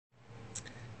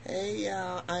Hey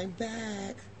y'all, I'm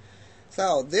back.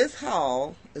 So this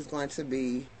haul is going to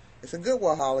be, it's a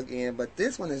Goodwill haul again, but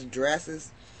this one is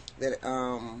dresses that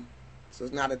so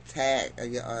it's not a tag,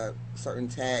 a certain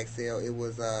tag sale. It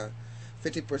was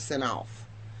 50% off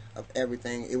of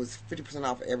everything. It was 50%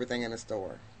 off of everything in the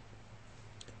store.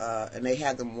 And they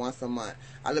have them once a month.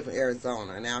 I live in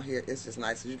Arizona, and out here it's just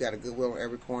nice. So you got a Goodwill on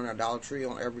every corner, a Dollar Tree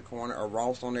on every corner, a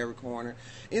Ross on every corner.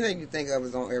 Anything you think of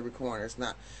is on every corner. It's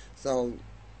not so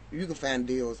you can find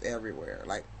deals everywhere,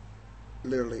 like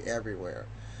literally everywhere.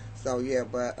 So yeah,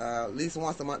 but at least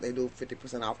once a month they do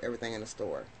 50% off everything in the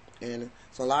store. And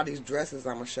so a lot of these dresses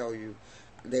I'm gonna show you,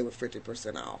 they were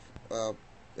 50% off.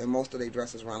 And most of their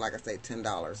dresses run, like I say,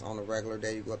 $10 on a regular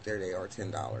day. You go up there, they are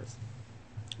 $10.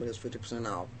 But it's 50%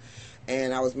 off.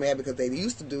 And I was mad because they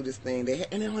used to do this thing, and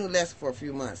it only lasted for a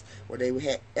few months, where they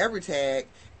had every tag,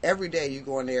 every day you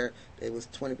go in there, it was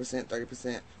 20%,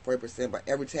 30%, 40%, but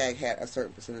every tag had a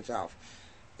certain percentage off.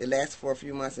 It lasted for a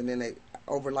few months, and then they,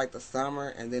 over like the summer,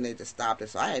 and then they just stopped it.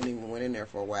 So I hadn't even went in there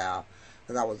for a while,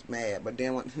 because I was mad. But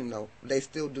then, when, they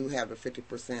still do have the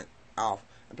 50% off.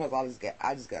 And plus,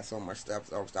 I just got so much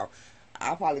stuff overstock.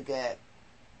 I probably got,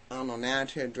 I don't know, 9 or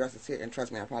 10 dresses here, and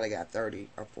trust me, I probably got 30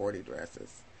 or 40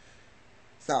 dresses.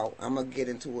 So, I'm going to get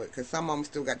into it, because some of them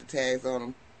still got the tags on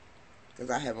them,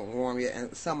 because I haven't worn them yet,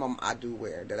 and some of them I do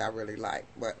wear that I really like.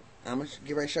 But I'm going to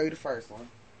get ready to show you the first one.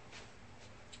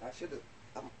 I should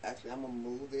have, actually, I'm going to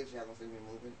move this. Y'all going to see me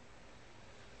moving.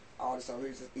 All this over here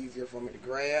is just easier for me to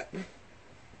grab. And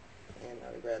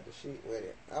I grab the sheet with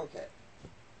it. Okay.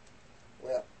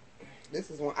 Well,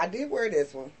 this is one. I did wear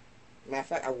this one. Matter of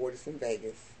fact, I wore this in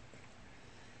Vegas.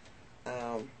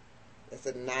 It's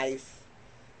a nice,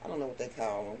 I don't know what they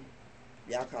call them.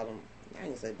 Y'all call them, I ain't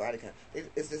gonna say body count.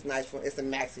 It's this nice one. It's a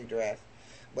maxi dress,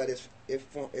 but it's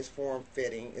form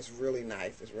fitting. It's really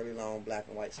nice. It's really long, black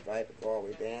and white stripe. It go all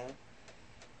the way down.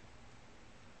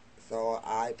 So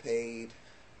I paid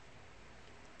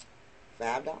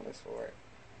 $5 for it.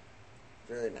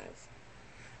 Very nice.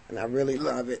 And I really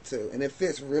love it too. And it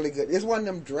fits really good. It's one of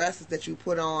them dresses that you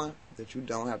put on that you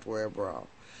don't have to wear a bra.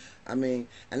 I mean,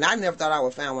 and I never thought I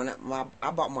would find one.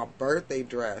 I bought my birthday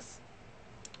dress,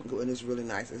 and it's really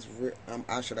nice.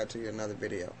 I'll show that to you in another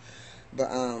video. But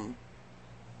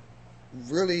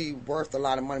really worth a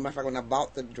lot of money. Matter of fact, when I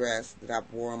bought the dress that I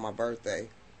wore on my birthday,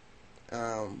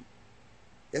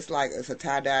 it's a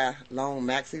tie-dye long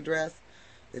maxi dress.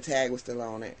 The tag was still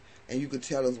on it. And you could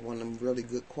tell it was one of them really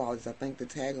good qualities. I think the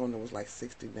tag on it was like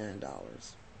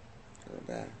 $69.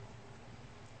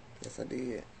 Yes, I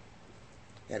did.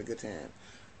 Had a good time.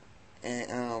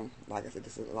 And like I said,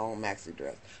 this is a long maxi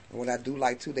dress. And what I do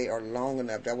like too, they are long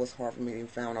enough. That was hard for me to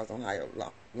find out on how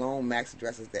long maxi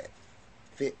dresses that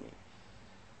fit me.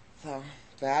 So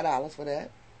 $5 for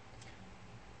that.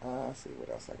 Let's see what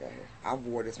else I got here. I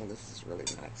wore this one. This is really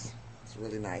nice. It's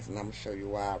really nice, and I'm gonna show you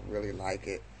why I really like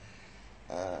it.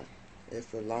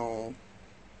 It's a long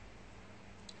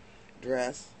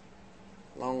dress,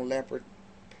 long leopard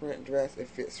print dress. It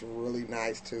fits really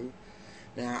nice too.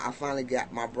 Now I finally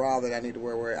got my bra that I need to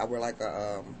wear. Where I wear like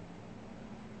a,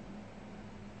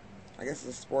 I guess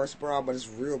it's a sports bra, but it's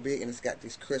real big and it's got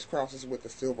these crisscrosses with the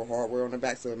silver hardware on the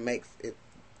back, so it makes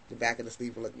the back of the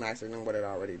sleeve look nicer than what it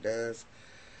already does.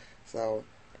 So,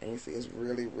 and you see it's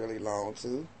really, really long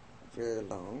too, very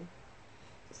long.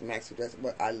 It's a maxi dress,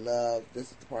 but this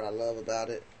is the part I love about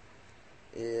it,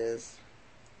 is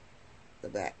the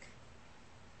back.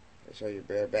 I'll show you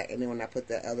bare back. And then when I put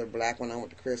that other black one on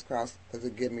with the crisscross, because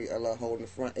it gives me a little hole in the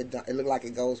front, it looked like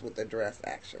it goes with the dress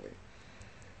actually.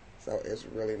 So it's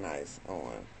really nice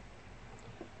on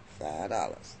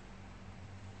 $5.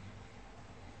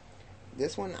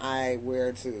 This one I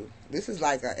wear too. This is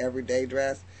like an everyday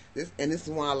dress. This is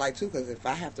one I like too, because if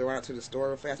I have to run out to the store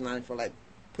real fast and I don't feel like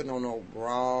putting on no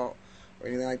bra or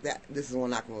anything like that, this is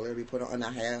one I can literally put on, and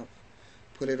I have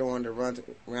put it on to run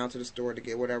around to the store to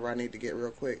get whatever I need to get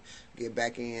real quick, get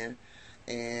back in,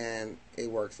 and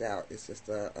it works out. It's just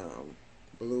a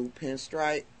blue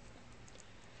pinstripe,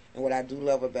 and what I do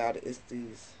love about it is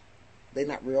they're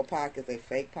not real pockets, they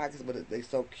fake pockets, but they're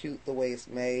so cute the way it's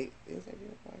made. Is it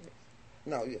real pockets?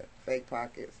 No, yeah, fake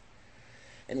pockets,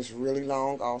 and it's really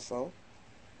long also.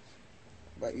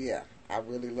 But yeah, I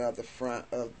really love the front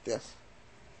of this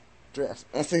dress.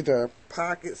 I see the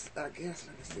pockets, I guess.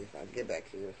 Let me see if I can get back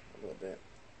here a little bit.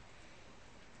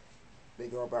 They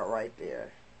go about right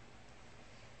there.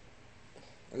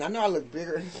 And I know I look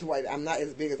bigger in this white. I'm not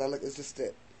as big as I look. It's just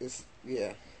that it's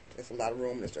a lot of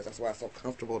room in this dress. That's why it's so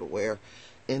comfortable to wear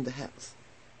in the house.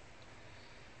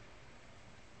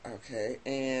 Okay,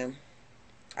 and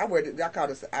I call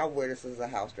this. I wear this as a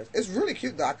house dress. It's really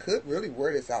cute though. I could really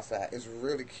wear this outside. It's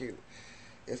really cute.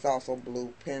 It's also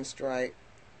blue pinstripe,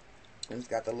 and it's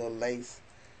got the little lace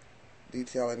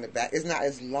detail in the back. It's not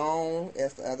as long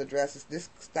as the other dresses. This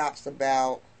stops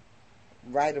about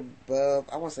right above.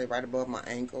 I want to say right above my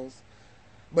ankles,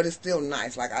 but it's still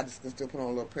nice. Like I just can still put on a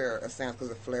little pair of sandals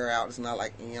because it flare out. It's not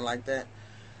like in like that.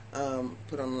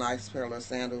 Put on a nice pair of little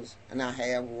sandals, and I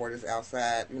have wore this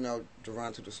outside. To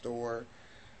run to the store,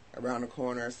 around the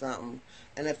corner or something.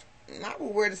 And if I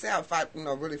would wear this out if I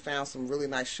really found some really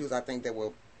nice shoes, I think that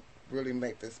will really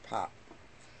make this pop.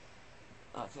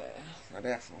 Okay, now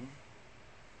that's one.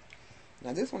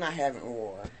 Now this one I haven't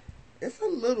wore. It's a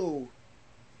little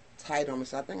tight on me,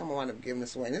 so I think I'm gonna wind up giving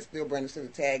this away. And it's still brand new. So the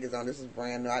tag is on. This is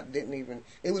brand new.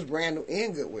 It was brand new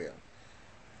in Goodwill.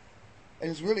 And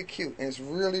it's really cute, and it's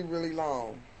really, really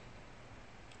long.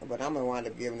 But I'm gonna wind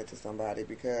up giving it to somebody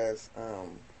because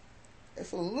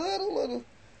it's a little.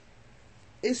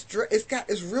 It's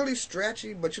really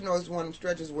stretchy, but it's one of them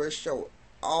stretches where it show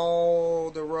all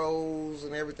the rows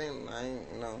and everything. I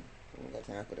ain't got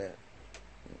time for that.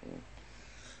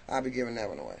 I'll be giving that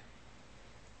one away.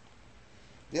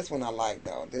 This one I like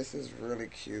though. This is really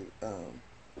cute. If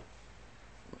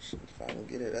I can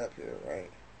get it up here right.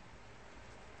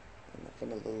 I'm not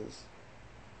going to lose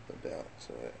the belt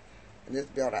to it. And this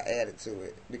belt I added to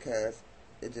it because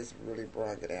it just really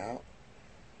brought it out.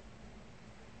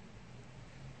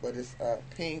 But it's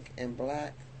pink and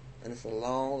black. And it's a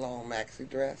long, long maxi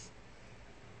dress.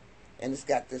 And it's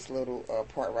got this little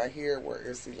part right here where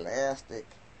it's elastic.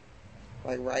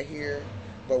 Like right here.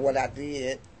 But what I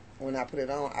did, when I put it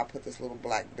on, I put this little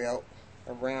black belt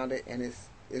around it. And it's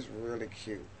really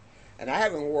cute. And I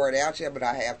haven't wore it out yet, but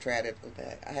I have tried it.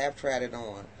 I have tried it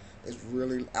on. I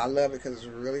love it because it's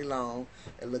really long.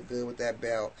 It look good with that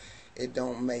belt. It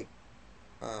don't make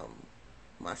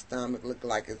my stomach look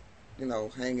like it's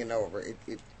hanging over. It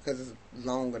because it's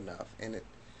long enough, and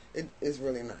it is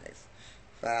really nice.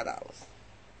 $5.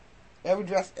 Every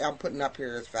dress I'm putting up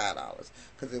here is $5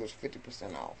 because it was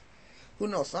 50% off. Who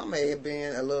knows? Some may have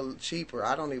been a little cheaper.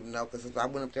 I don't even know because if I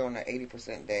went up there on the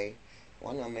 80% day.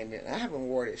 One of them I haven't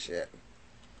worn it yet.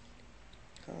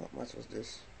 How much was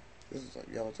this? This is a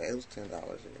yellow tag. It was $10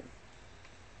 here.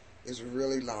 It's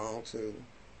really long too.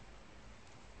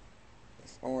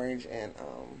 It's orange and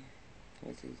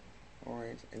let me see,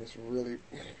 orange, and it's really,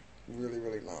 really,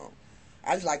 really long.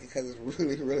 I just like it because it's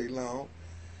really, really long.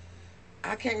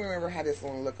 I can't remember how this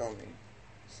one look on me,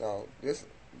 so this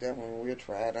definitely we'll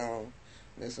try it on.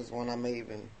 This is one I may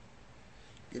even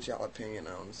get y'all opinion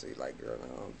on and see. Like, girl, I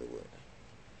don't do it.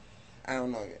 I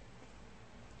don't know yet.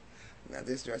 Now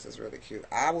this dress is really cute.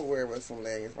 I would wear it with some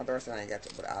leggings. My daughter said I ain't got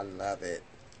to, but I love it.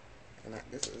 And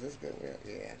this is good.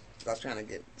 Yeah. I was trying to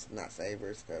get not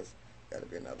savers because that'll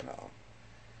be another haul.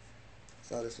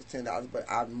 So this was $10, but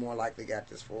I more likely got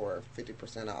this for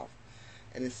 50% off.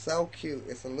 And it's so cute.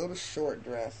 It's a little short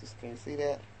dress. Can you see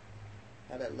that?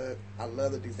 How that look? I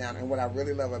love the design. And what I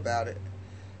really love about it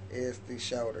is the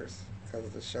shoulders, because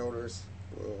the shoulders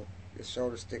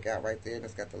stick out right there, and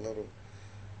it's got the little.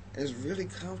 And it's really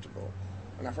comfortable.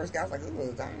 When I first got it, I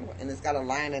was like, ooh, and it's got a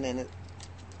lining in it.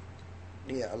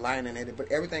 Yeah, a lining in it,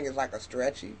 but everything is like a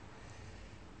stretchy.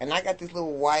 And I got this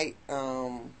little white,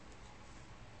 I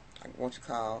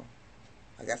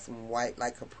got some white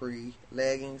like capri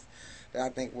leggings that I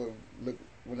think will look,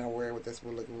 when I wear it with this,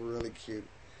 will look really cute.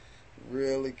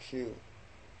 Really cute.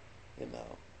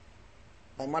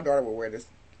 Like my daughter will wear this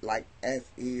like as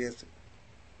is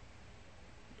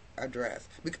a dress,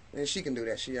 and she can do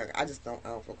that. She young. I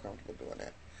don't feel comfortable doing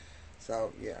that.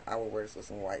 So yeah, I will wear this with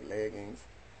some white leggings,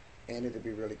 and it'll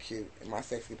be really cute. And my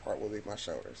sexy part will be my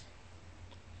shoulders.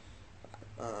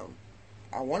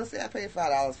 I want to say I paid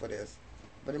 $5 for this,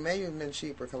 but it may have been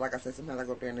cheaper because, like I said, sometimes I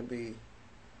go up there and it'll be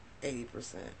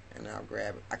 80%, and I'll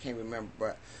grab it. I can't remember,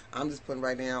 but I'm just putting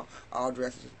right now all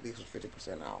dresses. These was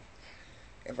 50% off.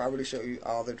 If I really show you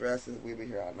all the dresses, we'll be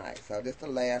here all night. So this is the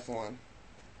last one.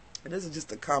 And this is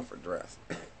just a comfort dress.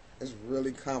 It's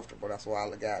really comfortable. That's why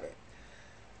I got it.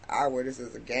 I wear this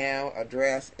as a gown, a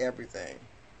dress, everything.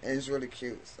 And it's really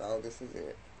cute. So this is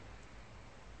it.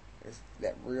 It's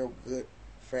that real good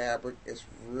fabric. It's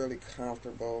really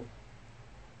comfortable.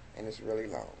 And it's really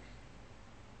long.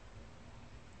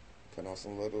 Put on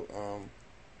some little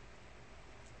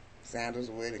sandals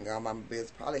with it and got my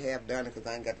bits. Probably have done it because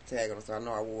I ain't got the tag on it, so I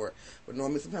know I wore it. But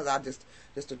normally sometimes I just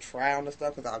to try on the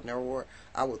stuff because I've never wore it,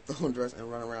 I would throw a dress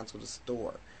and run around to the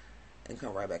store and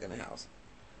come right back in the house.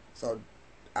 So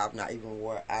I've not even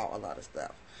wore out a lot of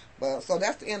stuff. But so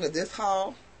that's the end of this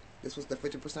haul. This was the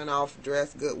 50% off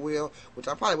dress Goodwill, which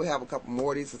I probably will have a couple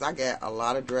more of these because I got a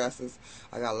lot of dresses.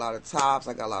 I got a lot of tops.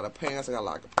 I got a lot of pants. I got a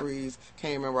lot of capris.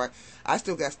 Can't remember. I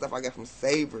still got stuff I got from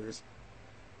Savers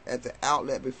at the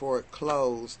outlet before it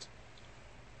closed.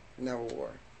 Never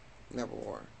wore. Never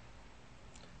wore.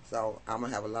 So I'm going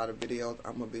to have a lot of videos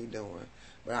I'm going to be doing.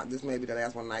 But this may be the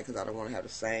last one night because I don't want to have the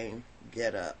same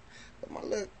get up. But my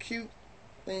little cute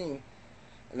thing.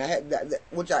 And I had that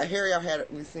which hair I had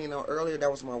we seen on earlier.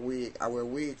 That was my wig. I wear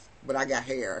wigs, but I got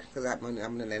hair because I'm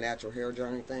in the natural hair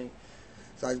journey thing.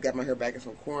 So I just got my hair back in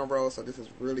some cornrows. So this is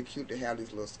really cute to have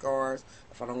these little scarves.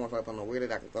 If I don't want to put on a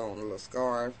wig, I can throw on a little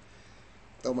scarf.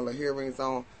 Throw my little earrings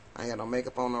on. I ain't got no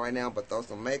makeup on right now, but throw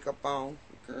some makeup on.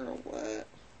 Girl, what?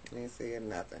 You ain't seeing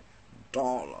nothing.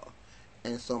 Dollar.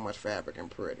 And so much fabric and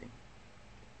pretty.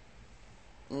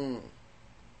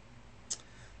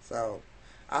 So,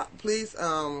 please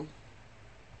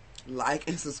like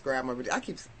and subscribe my video. I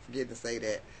keep forgetting to say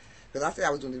that because I said I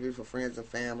was doing this video for friends and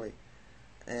family,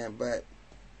 but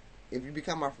if you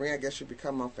become my friend, I guess you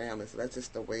become my family. So that's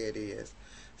just the way it is.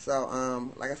 So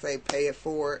like I say, pay it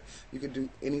forward. You can do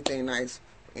anything nice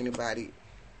for anybody,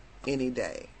 any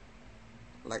day.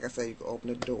 Like I say, you can open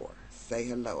the door, say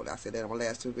hello. I said that in my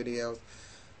last 2 videos.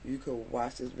 You could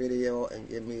watch this video and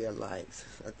give me a like,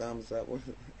 a thumbs up.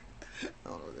 I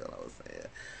don't know what I was saying.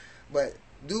 But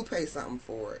do pay something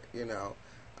for it, you know.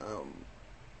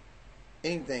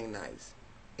 Anything nice.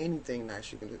 Anything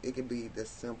nice you can do. It could be the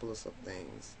simplest of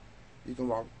things. You can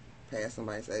walk past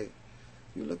somebody and say,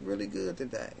 you look really good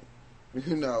today.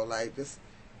 You know, like just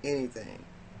anything.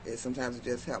 Sometimes it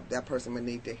just helps. That person may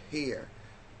need to hear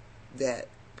that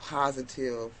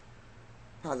positivity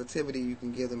you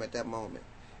can give them at that moment.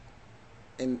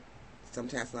 And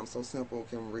sometimes something so simple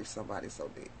can reach somebody so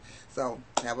deep. So,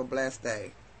 have a blessed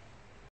day.